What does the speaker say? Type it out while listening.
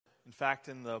In fact,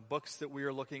 in the books that we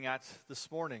are looking at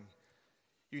this morning,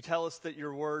 you tell us that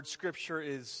your word, Scripture,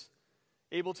 is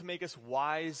able to make us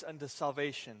wise unto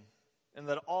salvation, and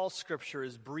that all Scripture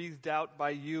is breathed out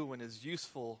by you and is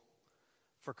useful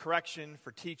for correction,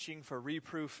 for teaching, for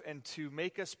reproof, and to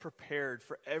make us prepared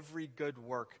for every good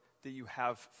work that you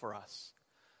have for us.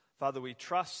 Father, we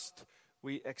trust,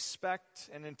 we expect,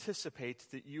 and anticipate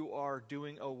that you are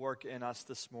doing a work in us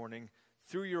this morning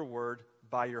through your word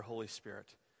by your Holy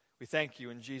Spirit. We thank you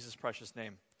in Jesus' precious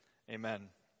name. Amen.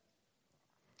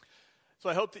 So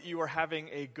I hope that you are having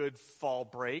a good fall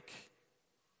break.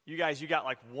 You got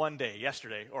like one day,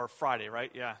 yesterday or Friday,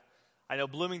 right? Yeah. I know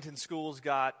Bloomington schools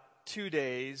got 2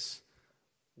 days.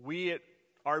 We at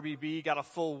RBB got a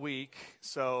full week,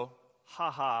 so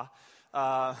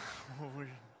we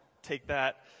take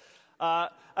that. I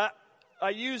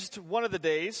used one of the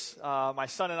days, my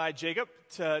son and I, Jacob,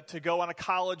 to go on a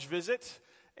college visit,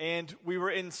 and we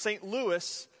were in St.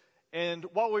 Louis, and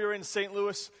while we were in St.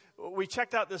 Louis, we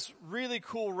checked out this really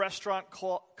cool restaurant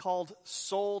called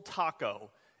Seoul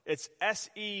Taco. It's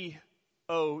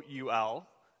Seoul,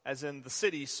 as in the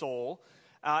city Seoul,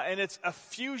 and it's a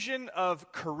fusion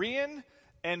of Korean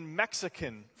and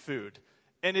Mexican food,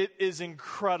 and it is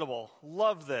incredible.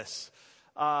 Love this.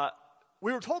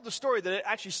 We were told the story that it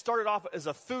actually started off as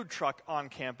a food truck on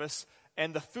campus,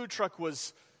 and the food truck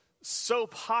was so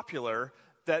popular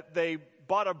that they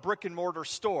bought a brick and mortar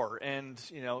store and,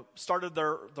 started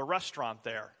the restaurant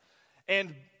there.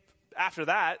 And after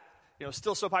that,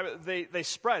 still so popular, they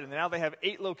spread, and now they have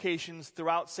 8 locations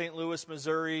throughout St. Louis,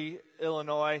 Missouri,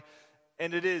 Illinois,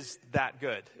 and it is that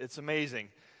good. It's amazing.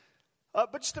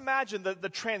 But just imagine the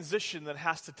transition that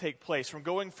has to take place from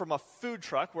going from a food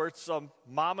truck, where it's a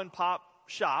mom and pop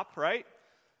shop, right,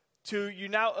 to you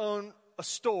now own a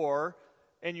store,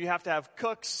 and you have to have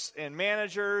cooks and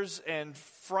managers and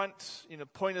front,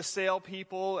 point of sale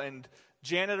people and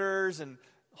janitors and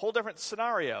a whole different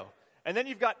scenario. And then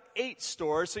you've got 8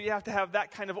 stores, so you have to have that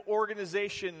kind of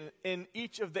organization in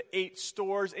each of the 8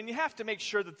 stores, and you have to make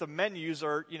sure that the menus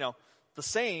are, the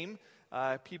same.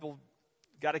 People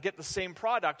got to get the same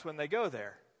product when they go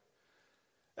there.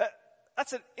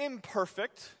 That's an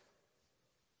imperfect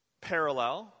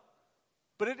parallel,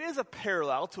 but it is a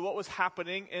parallel to what was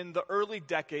happening in the early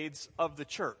decades of the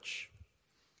church.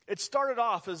 It started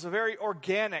off as a very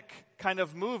organic kind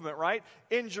of movement, right?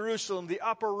 In Jerusalem, the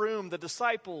upper room, the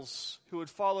disciples who had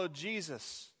followed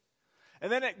Jesus.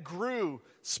 And then it grew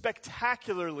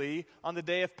spectacularly on the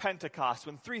day of Pentecost,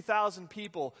 when 3,000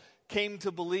 people came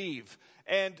to believe.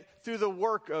 And through the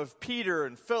work of Peter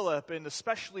and Philip, and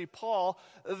especially Paul,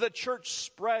 the church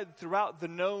spread throughout the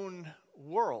known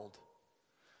world.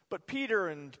 But Peter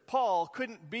and Paul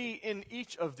couldn't be in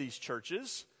each of these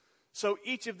churches, so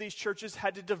each of these churches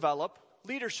had to develop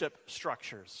leadership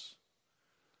structures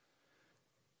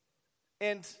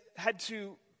and had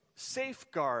to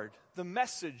safeguard the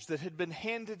message that had been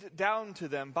handed down to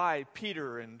them by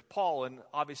Peter and Paul, and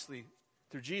obviously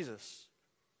through Jesus.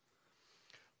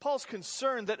 Paul's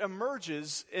concern that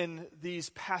emerges in these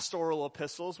pastoral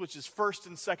epistles, which is 1st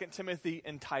and 2nd Timothy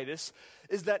and Titus,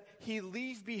 is that he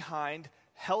leave behind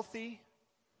healthy,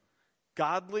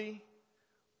 godly,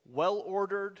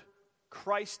 well-ordered,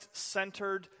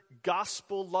 Christ-centered,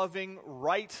 gospel-loving,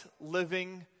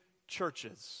 right-living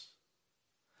churches.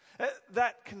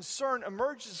 That concern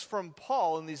emerges from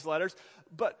Paul in these letters,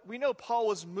 but we know Paul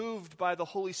was moved by the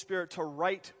Holy Spirit to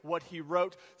write what he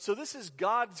wrote. So this is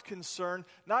God's concern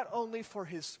not only for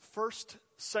his first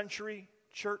century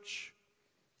church,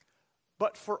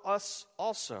 but for us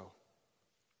also.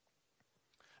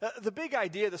 The big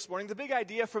idea this morning, the big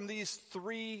idea from these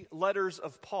 3 letters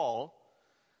of Paul,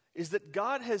 is that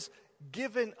God has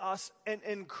given us an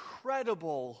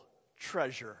incredible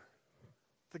treasure,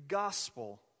 the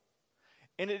gospel.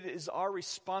 And it is our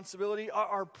responsibility,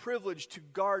 our privilege to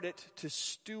guard it, to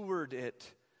steward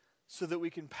it, so that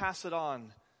we can pass it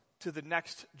on to the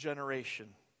next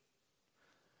generation.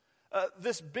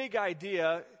 This big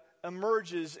idea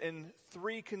emerges in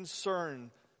 3 concerns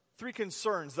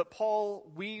that Paul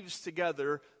weaves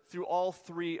together through all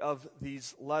 3 of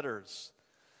these letters.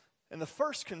 And the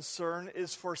first concern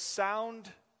is for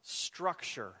sound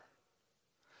structure.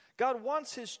 God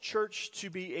wants his church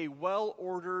to be a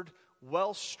well-ordered,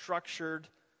 well-structured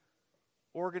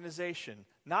organization,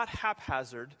 not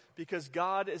haphazard, because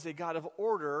God is a God of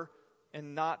order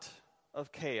and not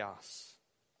of chaos.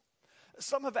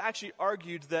 Some have actually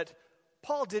argued that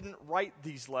Paul didn't write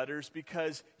these letters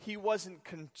because he wasn't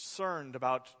concerned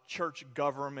about church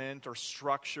government or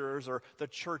structures or the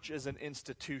church as an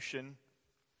institution.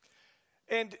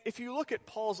 And if you look at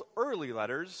Paul's early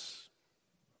letters,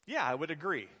 yeah, I would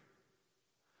agree.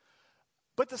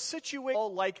 But the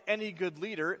situation, like any good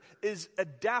leader, is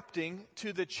adapting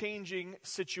to the changing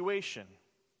situation.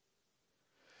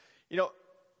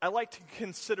 I like to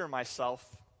consider myself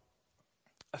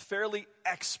a fairly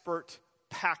expert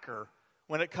packer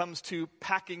when it comes to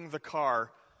packing the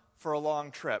car for a long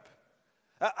trip.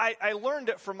 I learned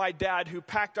it from my dad, who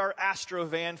packed our Astro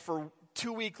van for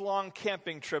 2-week-long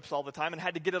camping trips all the time and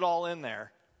had to get it all in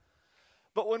there.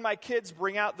 But when my kids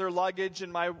bring out their luggage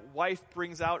and my wife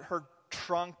brings out her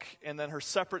trunk and then her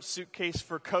separate suitcase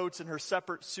for coats and her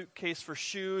separate suitcase for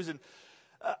shoes, and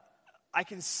I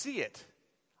can see it.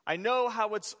 I know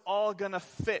how it's all going to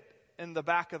fit in the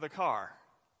back of the car.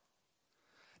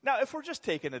 Now, if we're just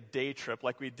taking a day trip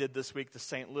like we did this week to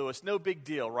St. Louis, no big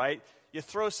deal, right? You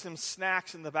throw some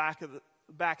snacks in the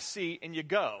back seat and you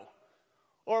go.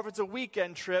 Or if it's a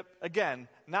weekend trip, again,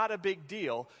 not a big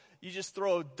deal. You just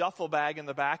throw a duffel bag in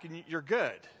the back and you're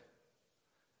good.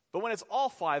 But when it's all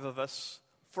 5 of us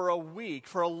for a week,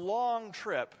 for a long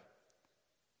trip,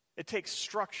 it takes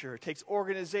structure, it takes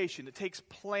organization, it takes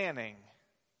planning.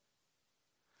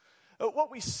 What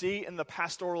we see in the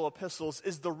pastoral epistles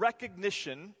is the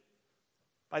recognition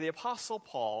by the Apostle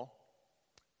Paul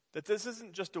that this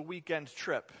isn't just a weekend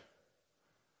trip.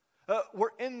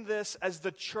 We're in this as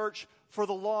the church for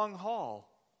the long haul.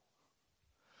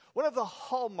 One of the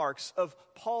hallmarks of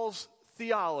Paul's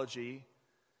theology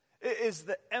is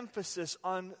the emphasis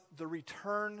on the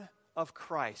return of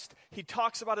Christ. He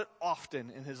talks about it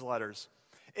often in his letters.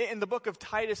 In the book of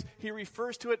Titus, he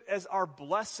refers to it as our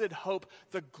blessed hope,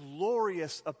 the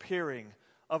glorious appearing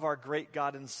of our great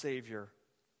God and Savior.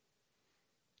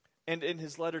 And in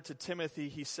his letter to Timothy,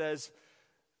 he says,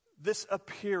 this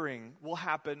appearing will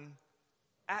happen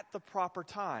at the proper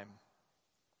time.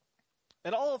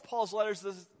 In all of Paul's letters,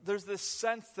 there's this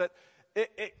sense that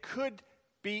it could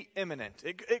be imminent.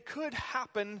 It could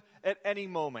happen at any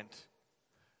moment,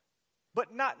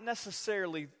 but not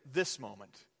necessarily this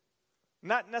moment.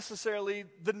 Not necessarily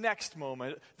the next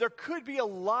moment. There could be a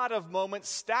lot of moments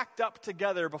stacked up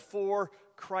together before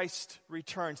Christ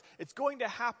returns. It's going to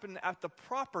happen at the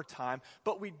proper time,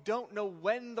 but we don't know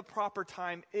when the proper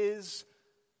time is.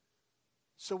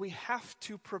 So we have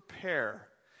to prepare.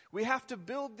 We have to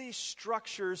build these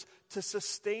structures to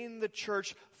sustain the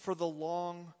church for the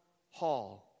long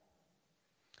haul.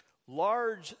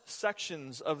 Large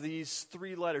sections of these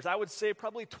 3 letters, I would say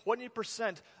probably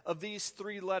 20% of these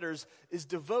 3 letters, is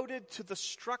devoted to the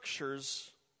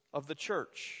structures of the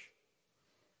church.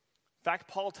 In fact,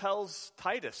 Paul tells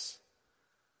Titus,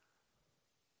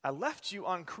 I left you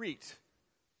on Crete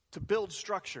to build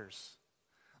structures.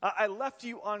 I left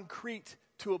you on Crete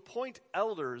to appoint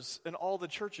elders in all the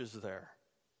churches there.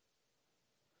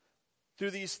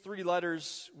 Through these 3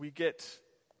 letters, we get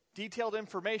detailed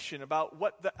information about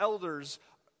what the elders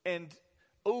and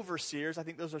overseers, I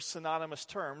think those are synonymous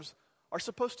terms, are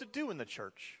supposed to do in the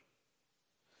church.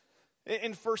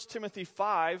 In 1 Timothy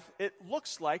 5, it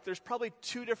looks like there's probably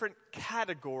 2 different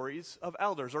categories of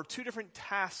elders, or 2 different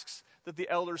tasks that the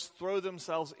elders throw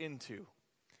themselves into.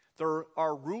 There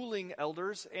are ruling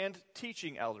elders and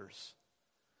teaching elders.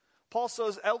 Paul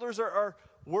says elders are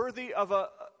worthy of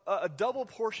a double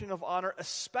portion of honor,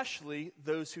 especially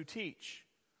those who teach.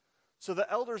 So the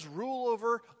elders rule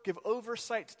over, give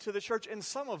oversight to the church, and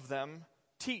some of them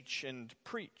teach and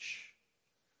preach.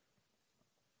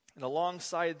 And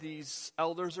alongside these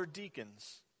elders are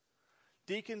deacons.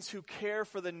 Deacons who care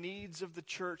for the needs of the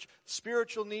church,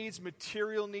 spiritual needs,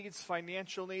 material needs,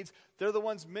 financial needs. They're the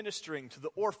ones ministering to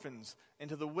the orphans and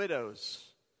to the widows.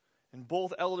 And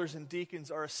both elders and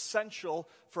deacons are essential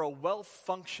for a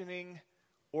well-functioning,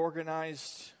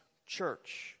 organized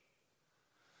church.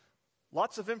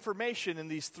 Lots of information in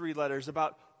these 3 letters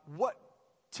about what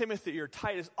Timothy or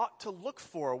Titus ought to look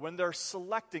for when they're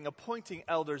selecting, appointing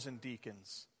elders and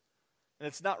deacons. And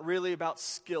it's not really about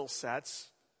skill sets.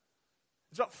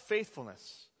 It's about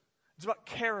faithfulness. It's about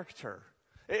character.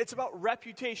 It's about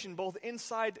reputation, both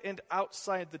inside and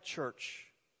outside the church.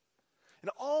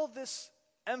 And all this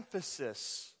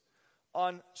emphasis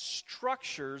on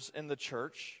structures in the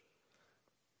church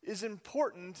is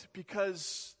important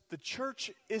because the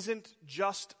church isn't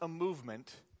just a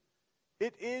movement.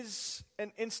 It is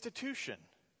an institution.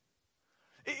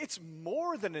 It's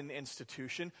more than an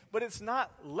institution, but it's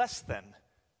not less than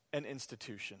an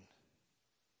institution.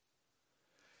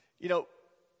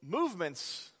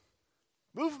 Movements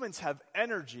have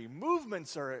energy.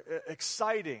 Movements are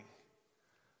exciting.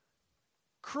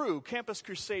 Cru, Campus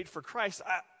Crusade for Christ,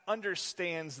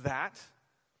 understands that.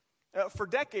 For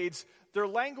decades, their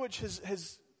language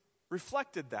has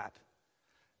reflected that.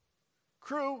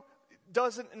 Cru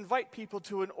doesn't invite people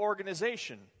to an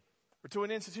organization. or to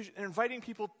an institution, and inviting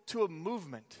people to a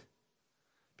movement.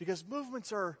 Because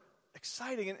movements are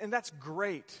exciting, and that's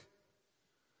great.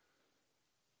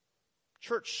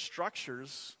 Church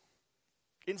structures,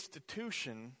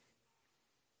 institution,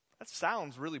 that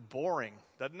sounds really boring,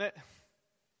 doesn't it?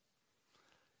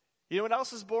 You know what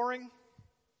else is boring?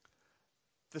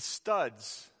 The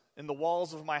studs in the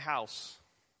walls of my house.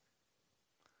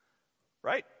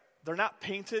 Right? They're not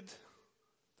painted.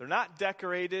 They're not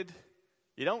decorated.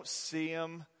 You don't see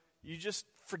them. You just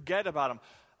forget about them.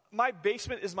 My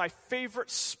basement is my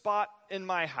favorite spot in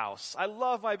my house. I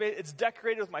love my basement. It's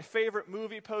decorated with my favorite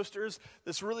movie posters,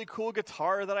 this really cool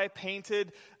guitar that I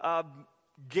painted,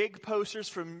 gig posters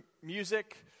from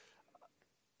music.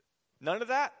 None of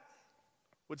that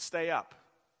would stay up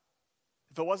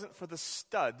if it wasn't for the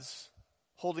studs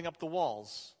holding up the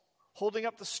walls, holding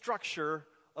up the structure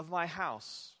of my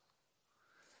house.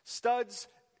 Studs,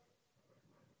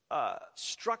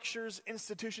 structures,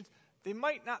 institutions, they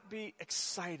might not be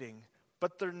exciting,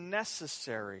 but they're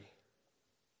necessary.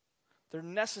 They're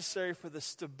necessary for the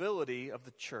stability of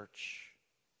the church.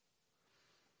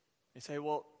 You say,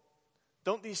 well,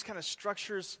 don't these kind of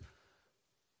structures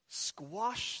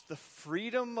squash the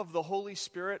freedom of the Holy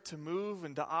Spirit to move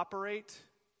and to operate?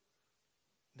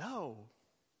 No,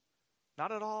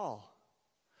 not at all.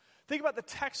 Think about the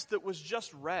text that was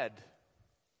just read.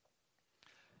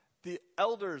 The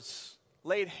elders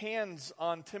laid hands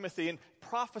on Timothy and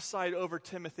prophesied over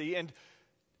Timothy and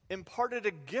imparted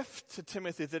a gift to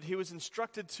Timothy that he was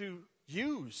instructed to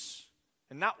use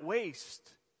and not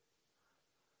waste.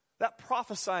 That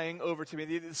prophesying over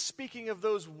Timothy, the speaking of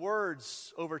those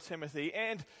words over Timothy,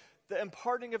 and the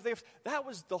imparting of the gift, that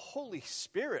was the Holy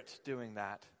Spirit doing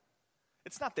that.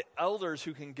 It's not the elders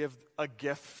who can give a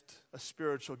gift, a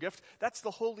spiritual gift. That's the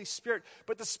Holy Spirit.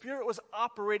 But the Spirit was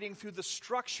operating through the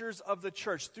structures of the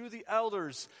church, through the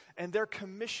elders, and their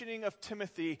commissioning of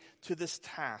Timothy to this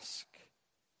task.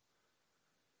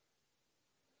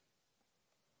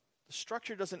 The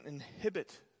structure doesn't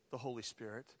inhibit the Holy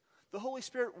Spirit. The Holy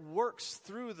Spirit works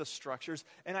through the structures,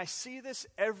 and I see this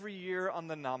every year on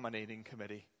the nominating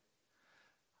committee.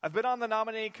 I've been on the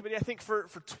nominating committee, I think, for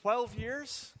 12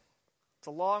 years. It's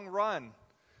a long run.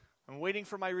 I'm waiting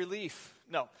for my relief.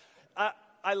 No,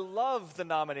 I love the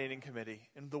nominating committee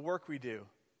and the work we do.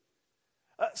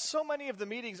 So many of the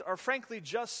meetings are frankly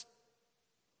just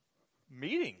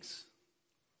meetings.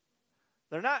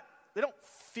 They don't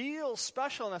feel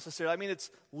special necessarily. I mean,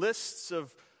 it's lists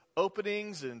of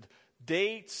openings and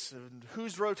dates and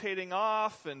who's rotating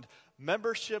off and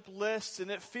membership lists, and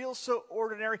it feels so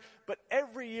ordinary. But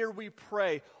every year we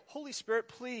pray, Holy Spirit,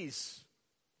 please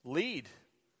lead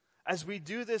as we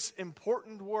do this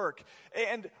important work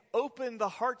and open the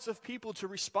hearts of people to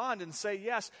respond and say,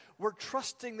 yes, we're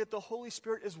trusting that the Holy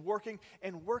Spirit is working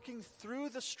and working through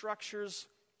the structures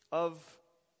of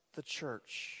the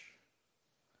church.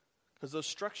 Because those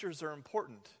structures are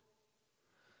important.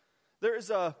 There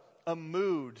is a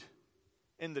mood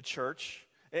in the church,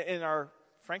 in our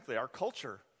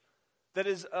culture, that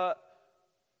is a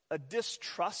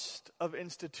distrust of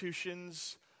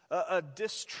institutions, a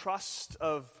distrust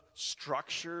of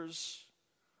structures,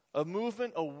 a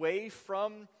movement away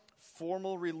from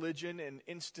formal religion and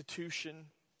institution.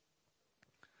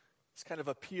 This kind of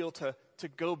appeal to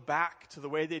go back to the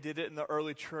way they did it in the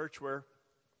early church, where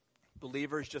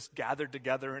believers just gathered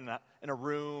together in a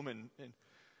room and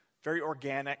very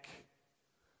organic.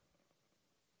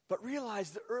 But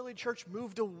realize the early church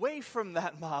moved away from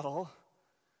that model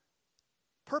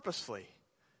purposely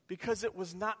because it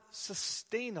was not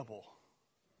sustainable.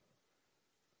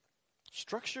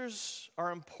 Structures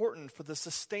are important for the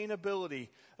sustainability,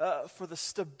 for the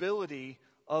stability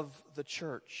of the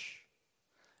church.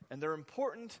 And they're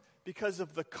important because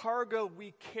of the cargo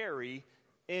we carry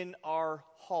in our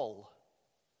hull.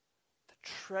 The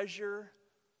treasure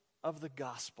of the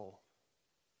gospel.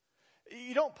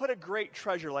 You don't put a great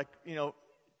treasure like,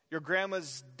 your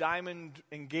grandma's diamond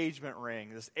engagement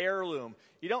ring, this heirloom.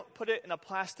 You don't put it in a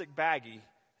plastic baggie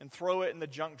and throw it in the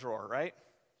junk drawer, right?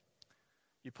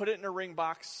 You put it in a ring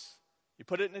box. You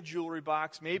put it in a jewelry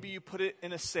box. Maybe you put it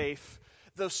in a safe.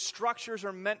 Those structures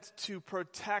are meant to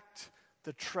protect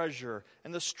the treasure.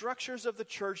 And the structures of the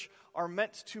church are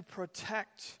meant to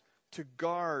protect, to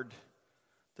guard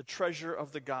the treasure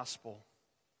of the gospel.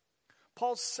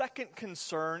 Paul's second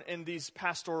concern in these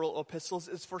pastoral epistles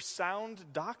is for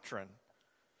sound doctrine.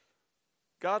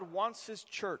 God wants his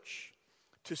church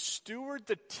to steward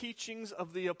the teachings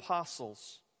of the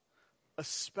apostles,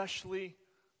 especially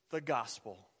the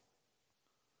gospel.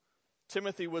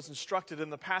 Timothy was instructed in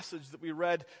the passage that we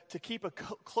read to keep a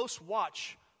close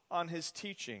watch on his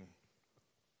teaching.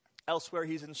 Elsewhere,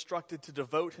 he's instructed to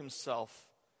devote himself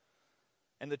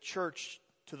and the church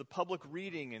to the public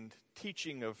reading and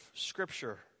teaching of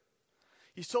Scripture.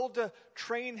 He's told to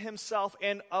train himself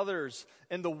and others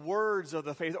in the words of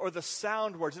the faith, or the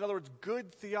sound words. In other words,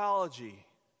 good theology.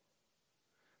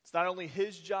 It's not only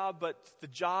his job, but the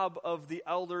job of the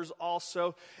elders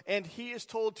also. And he is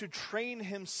told to train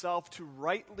himself to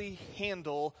rightly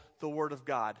handle the Word of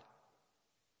God.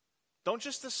 Don't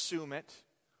just assume it.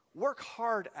 Work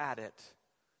hard at it.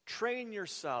 Train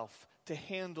yourself to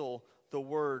handle the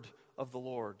Word of the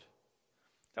Lord.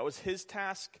 That was his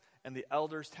task and the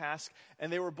elders' task.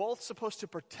 And they were both supposed to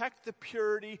protect the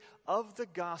purity of the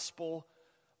gospel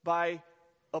by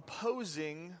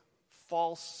opposing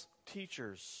false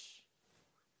teachers.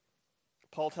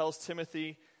 Paul tells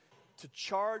Timothy to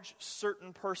charge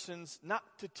certain persons not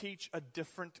to teach a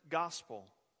different gospel.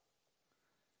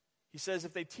 He says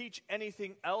if they teach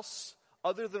anything else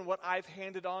other than what I've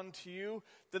handed on to you,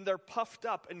 then they're puffed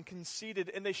up and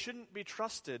conceited, and they shouldn't be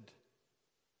trusted.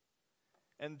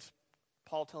 And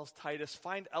Paul tells Titus,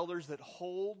 find elders that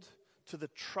hold to the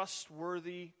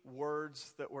trustworthy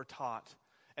words that were taught.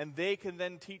 And they can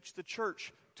then teach the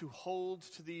church to hold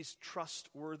to these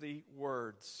trustworthy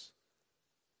words.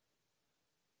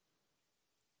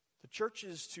 The church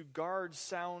is to guard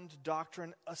sound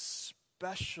doctrine,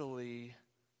 especially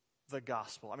the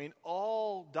gospel. I mean,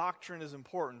 all doctrine is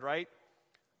important, right?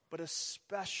 But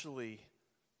especially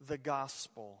the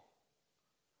gospel.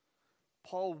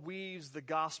 Paul weaves the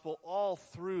gospel all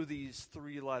through these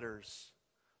three letters.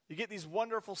 You get these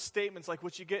wonderful statements like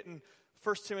what you get in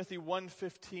 1 Timothy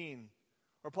 1:15,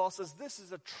 where Paul says, this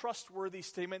is a trustworthy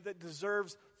statement that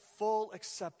deserves full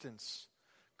acceptance.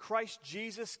 Christ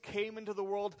Jesus came into the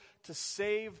world to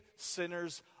save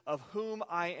sinners, of whom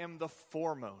I am the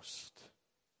foremost.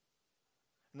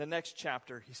 In the next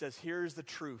chapter, he says, here's the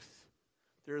truth.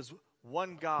 There is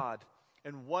one God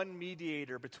and one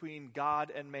mediator between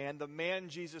God and man, the man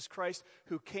Jesus Christ,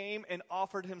 who came and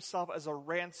offered himself as a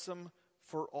ransom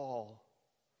for all.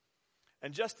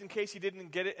 And just in case he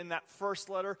didn't get it in that first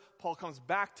letter, Paul comes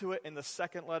back to it in the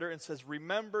second letter and says,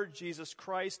 remember Jesus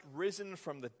Christ, risen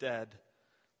from the dead,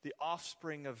 the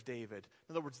offspring of David.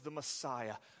 In other words, the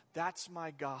Messiah. That's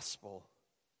my gospel.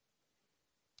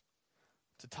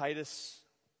 To Titus,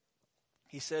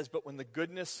 he says, but when the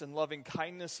goodness and loving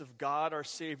kindness of God our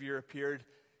Savior appeared,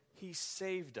 he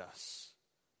saved us,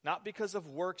 not because of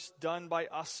works done by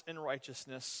us in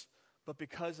righteousness, but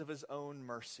because of his own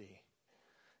mercy.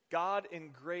 God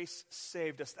in grace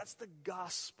saved us. That's the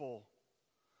gospel.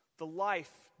 The life,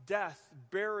 death,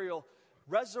 burial,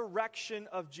 resurrection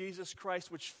of Jesus Christ,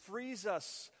 which frees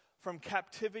us from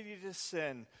captivity to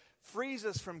sin, frees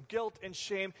us from guilt and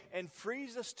shame, and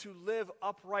frees us to live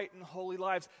upright and holy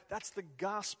lives. That's the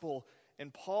gospel.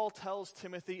 And Paul tells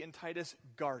Timothy and Titus,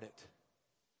 guard it.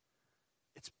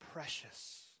 It's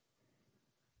precious.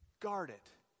 Guard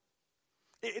it.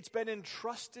 It's been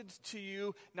entrusted to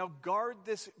you. Now guard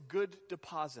this good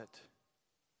deposit.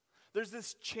 There's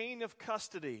this chain of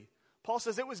custody. Paul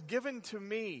says it was given to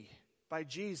me by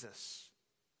Jesus.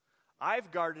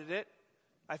 I've guarded it.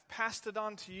 I've passed it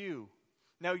on to you.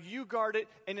 Now you guard it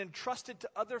and entrust it to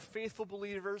other faithful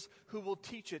believers who will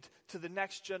teach it to the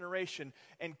next generation.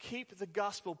 And keep the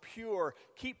gospel pure.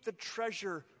 Keep the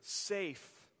treasure safe.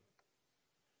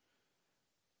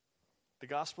 The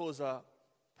gospel is a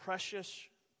precious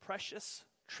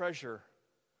treasure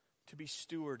to be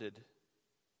stewarded.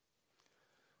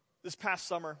 This past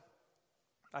summer,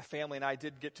 my family and I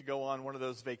did get to go on one of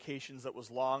those vacations that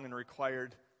was long and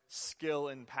required skill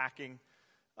in packing.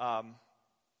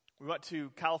 We went to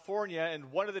California,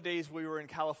 and one of the days we were in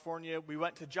California, we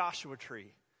went to Joshua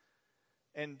Tree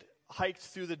and hiked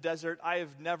through the desert. I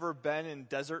have never been in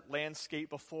desert landscape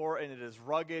before, and it is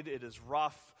rugged, it is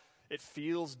rough, it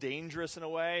feels dangerous in a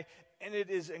way, and it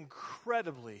is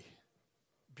incredibly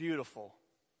beautiful.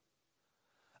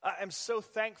 I'm so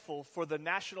thankful for the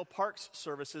National Parks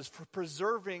Services for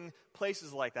preserving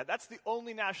places like that. That's the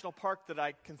only national park that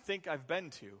I can think I've been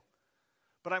to.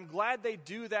 But I'm glad they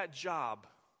do that job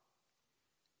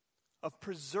of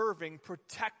preserving,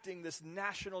 protecting this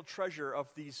national treasure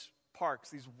of these parks,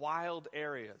 these wild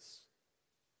areas.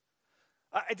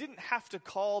 I didn't have to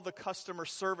call the customer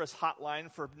service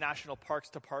hotline for National Parks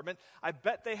Department. I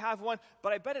bet they have one,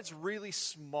 but I bet it's really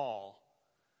small.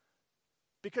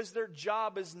 Because their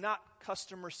job is not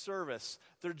customer service.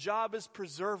 Their job is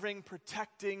preserving,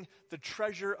 protecting the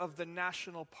treasure of the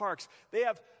national parks. They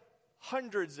have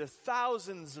hundreds of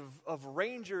thousands of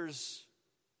rangers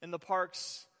in the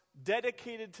parks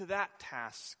dedicated to that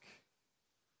task.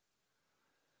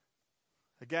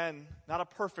 Again, not a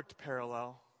perfect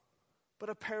parallel, but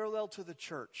a parallel to the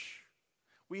church.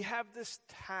 We have this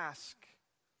task,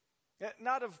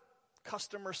 not of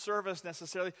customer service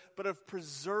necessarily, but of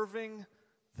preserving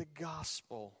the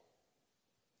gospel,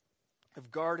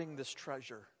 of guarding this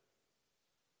treasure.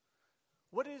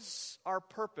 What is our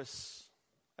purpose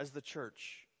as the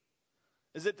church?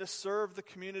 Is it to serve the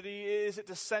community? Is it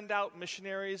to send out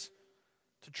missionaries,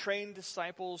 to train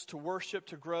disciples, to worship,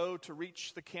 to grow, to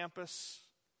reach the campus?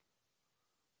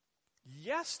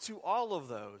 Yes to all of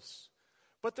those.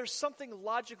 But there's something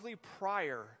logically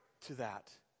prior to that.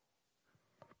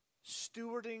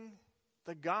 Stewarding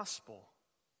the gospel.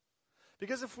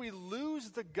 Because if we lose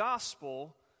the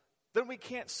gospel, then we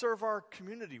can't serve our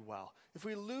community well. If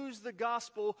we lose the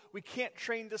gospel, we can't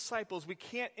train disciples. We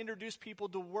can't introduce people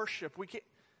to worship.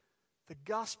 The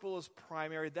gospel is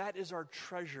primary. That is our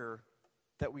treasure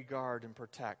that we guard and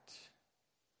protect.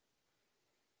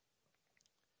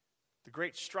 The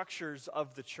great structures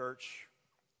of the church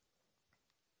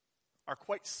are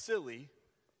quite silly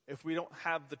if we don't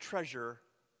have the treasure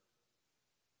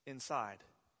inside.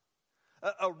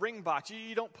 A ring box,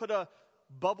 you don't put a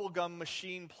bubblegum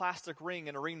machine plastic ring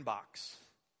in a ring box.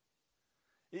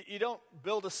 You don't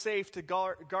build a safe to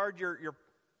guard your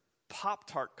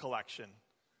Pop-Tart collection.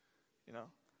 You know,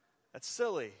 that's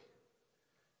silly.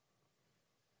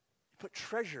 You put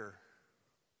treasure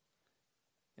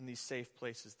in these safe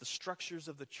places. The structures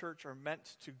of the church are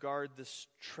meant to guard this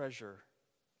treasure.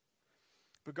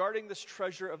 But guarding this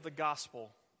treasure of the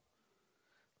gospel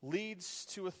leads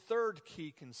to a third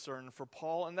key concern for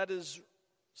Paul, and that is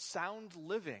sound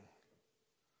living.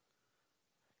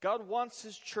 God wants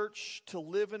his church to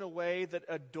live in a way that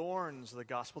adorns the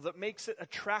gospel, that makes it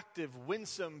attractive,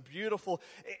 winsome, beautiful,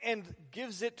 and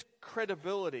gives it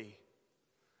credibility.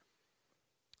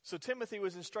 So Timothy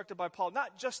was instructed by Paul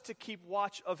not just to keep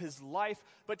watch of his life,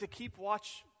 but to keep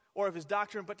watch, or of his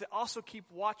doctrine, but to also keep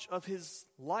watch of his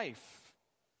life.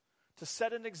 To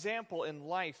set an example in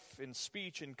life, in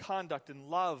speech, in conduct, in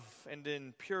love, and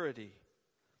in purity.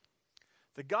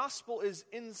 The gospel is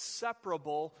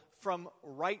inseparable from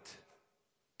right,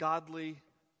 godly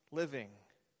living.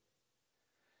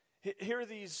 Here are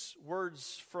these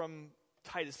words from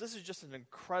Titus. This is just an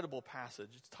incredible passage.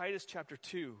 It's Titus chapter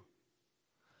 2.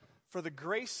 For the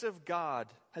grace of God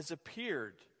has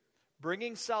appeared,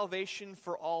 bringing salvation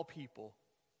for all people.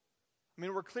 I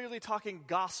mean, we're clearly talking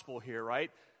gospel here, right?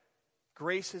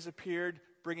 Grace has appeared,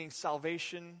 bringing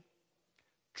salvation,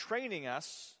 training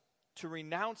us to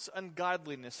renounce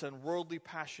ungodliness and worldly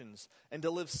passions, and to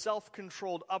live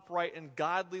self-controlled, upright, and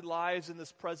godly lives in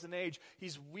this present age.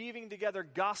 He's weaving together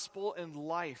gospel and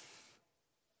life.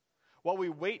 While we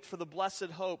wait for the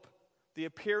blessed hope, the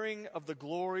appearing of the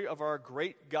glory of our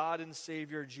great God and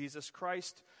Savior, Jesus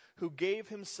Christ, who gave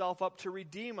himself up to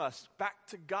redeem us. Back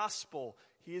to gospel.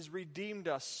 He has redeemed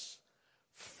us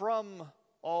from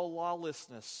all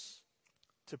lawlessness,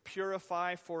 to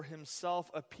purify for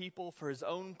himself a people for his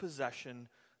own possession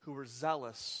who were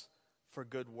zealous for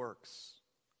good works.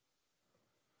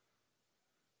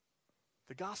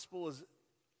 The gospel is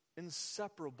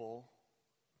inseparable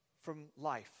from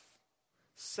life.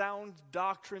 Sound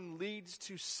doctrine leads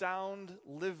to sound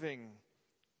living.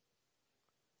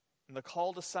 And the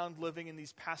call to sound living in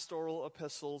these pastoral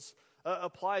epistles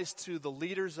applies to the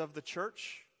leaders of the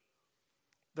church.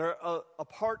 They're a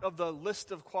part of the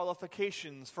list of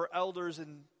qualifications for elders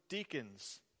and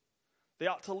deacons. They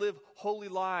ought to live holy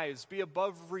lives, be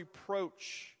above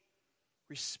reproach,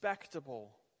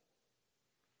 respectable,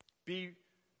 be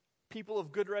people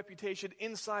of good reputation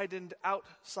inside and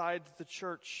outside the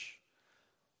church.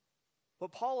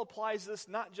 But Paul applies this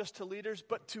not just to leaders,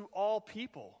 but to all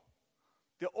people.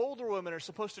 The older women are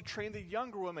supposed to train the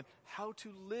younger women how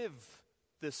to live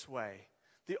this way.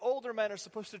 The older men are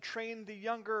supposed to train the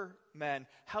younger men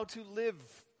how to live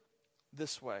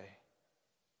this way.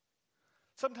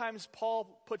 Sometimes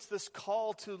Paul puts this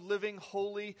call to living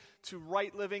holy, to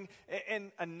right living,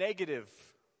 in a negative.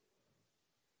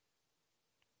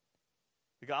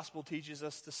 The gospel teaches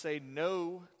us to say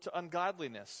no to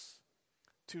ungodliness,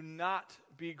 to not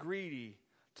be greedy,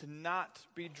 to not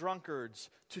be drunkards,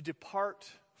 to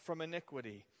depart from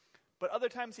iniquity. But other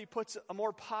times he puts a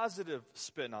more positive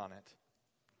spin on it.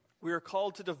 We are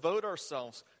called to devote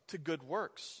ourselves to good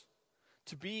works,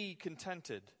 to be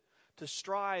contented, to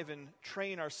strive and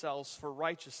train ourselves for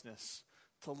righteousness,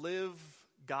 to live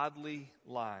godly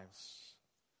lives.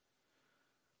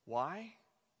 Why?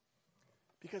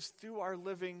 Because through our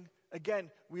living, again,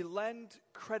 we lend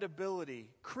credibility,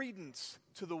 credence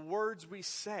to the words we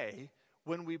say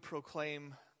when we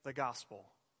proclaim the gospel.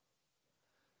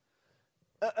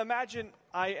 Imagine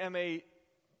I am a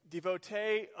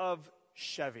devotee of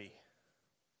Chevy.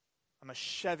 a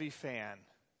Chevy fan,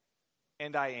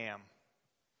 and I am.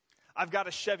 I've got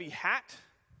a Chevy hat.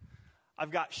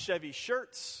 I've got Chevy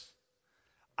shirts.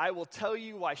 I will tell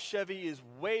you why Chevy is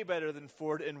way better than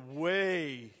Ford and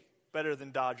way better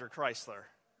than Dodge or Chrysler.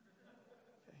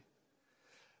 Okay.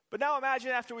 But now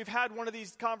imagine after we've had one of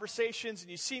these conversations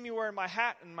and you see me wearing my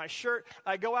hat and my shirt,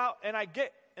 I go out and I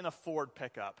get in a Ford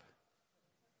pickup.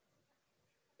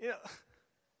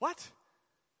 What?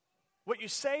 What you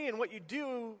say and what you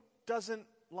do doesn't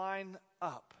line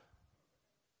up.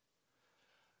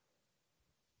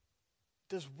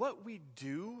 Does what we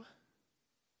do,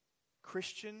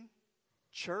 Christian,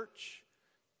 church,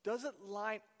 does it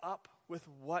line up with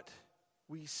what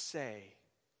we say?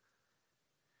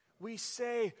 We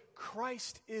say,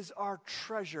 Christ is our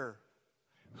treasure.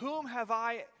 Whom have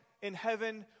I in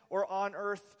heaven or on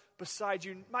earth besides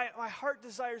you? My heart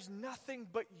desires nothing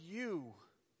but you.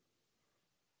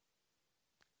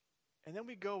 And then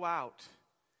we go out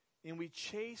and we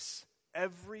chase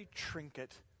every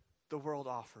trinket the world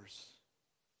offers.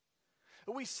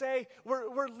 We say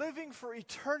we're living for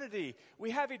eternity.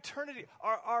 We have eternity.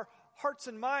 Our hearts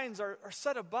and minds are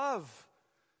set above.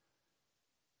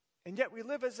 And yet we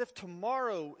live as if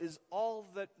tomorrow is all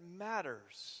that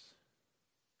matters.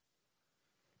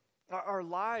 Our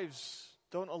lives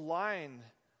don't align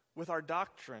with our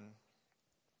doctrine.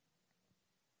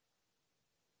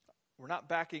 We're not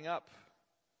backing up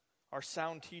our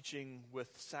sound teaching with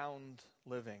sound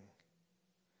living.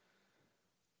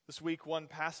 This week, one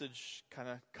passage kind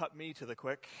of cut me to the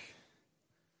quick.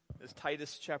 It's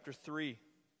Titus chapter 3.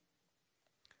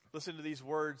 Listen to these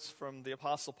words from the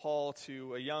Apostle Paul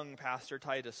to a young pastor,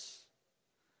 Titus.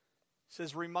 He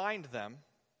says, remind them,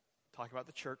 talking about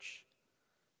the church,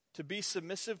 to be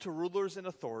submissive to rulers and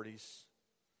authorities,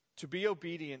 to be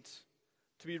obedient,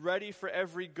 to be ready for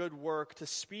every good work, to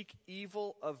speak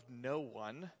evil of no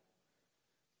one,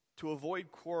 to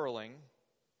avoid quarreling,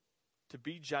 to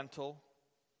be gentle,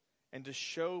 and to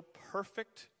show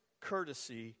perfect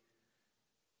courtesy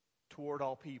toward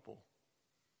all people.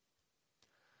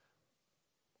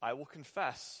 I will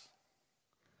confess,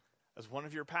 as one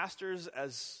of your pastors,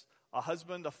 as a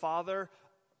husband, a father,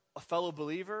 a fellow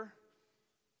believer,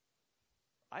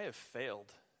 I have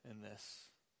failed in this.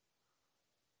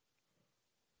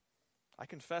 I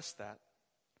confess that.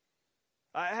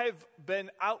 I have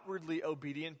been outwardly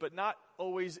obedient, but not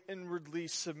always inwardly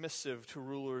submissive to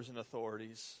rulers and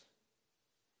authorities.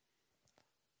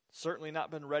 Certainly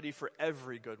not been ready for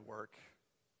every good work.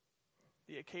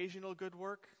 The occasional good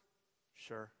work?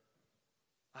 Sure.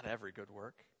 Not every good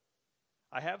work.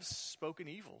 I have spoken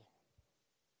evil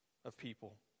of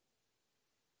people.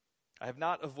 I have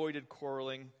not avoided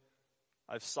quarreling.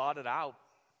 I've sought it out,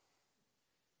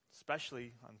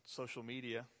 especially on social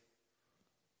media.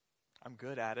 I'm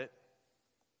good at it.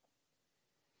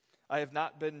 I have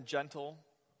not been gentle.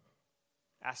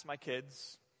 Ask my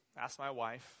kids. Ask my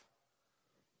wife.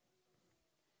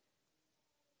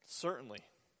 Certainly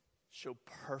show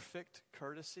perfect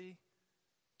courtesy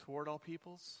toward all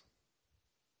peoples.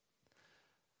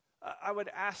 I would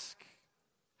ask,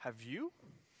 have you?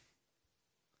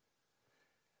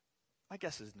 My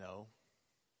guess is no.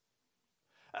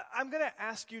 I'm going to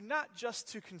ask you not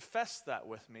just to confess that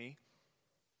with me,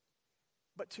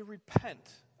 but to repent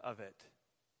of it.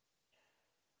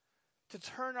 To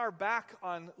turn our back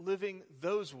on living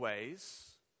those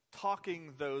ways,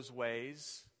 talking those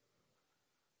ways,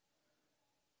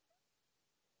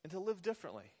 and to live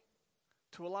differently.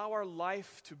 To allow our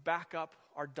life to back up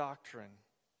our doctrine.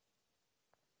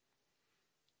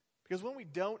 Because when we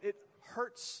don't, it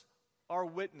hurts our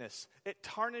witness. It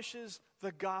tarnishes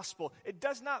the gospel. It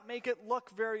does not make it look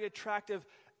very attractive.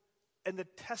 And the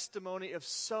testimony of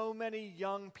so many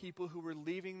young people who were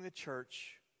leaving the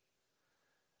church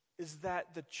is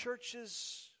that the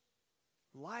church's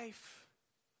life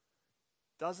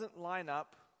doesn't line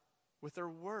up with their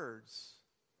words.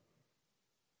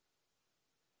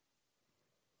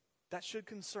 That should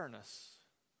concern us.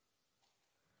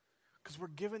 Because we're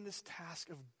given this task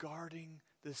of guarding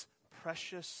this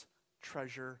precious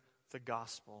treasure, the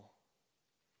gospel.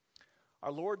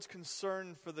 Our Lord's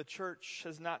concern for the church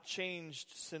has not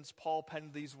changed since Paul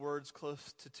penned these words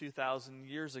close to 2,000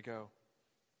 years ago.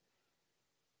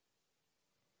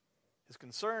 His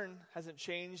concern hasn't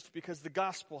changed because the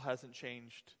gospel hasn't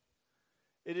changed.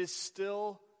 It is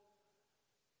still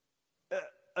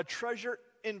a treasure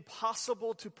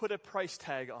impossible to put a price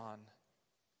tag on.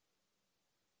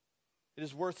 It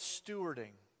is worth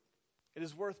stewarding. It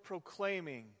is worth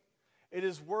proclaiming. It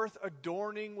is worth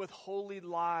adorning with holy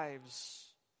lives.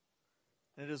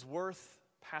 And it is worth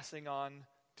passing on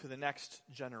to the next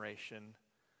generation.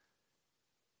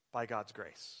 by God's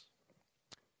grace.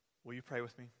 Will you pray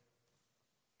with me?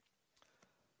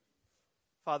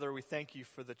 Father, we thank you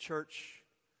for the church.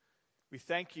 We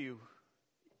thank you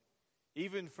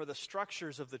even for the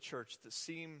structures of the church that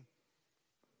seem,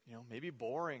 maybe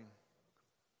boring.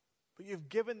 But you've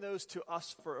given those to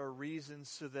us for a reason,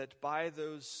 so that by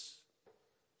those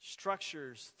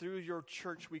structures, through your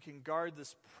church, we can guard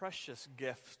this precious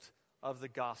gift of the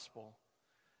gospel.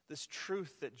 This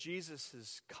truth that Jesus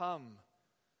has come,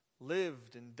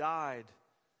 lived, and died,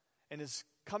 and is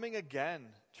coming again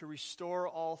to restore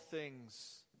all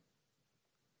things.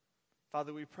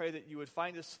 Father, we pray that you would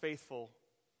find us faithful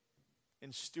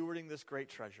in stewarding this great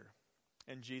treasure.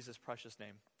 In Jesus' precious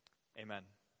name, amen.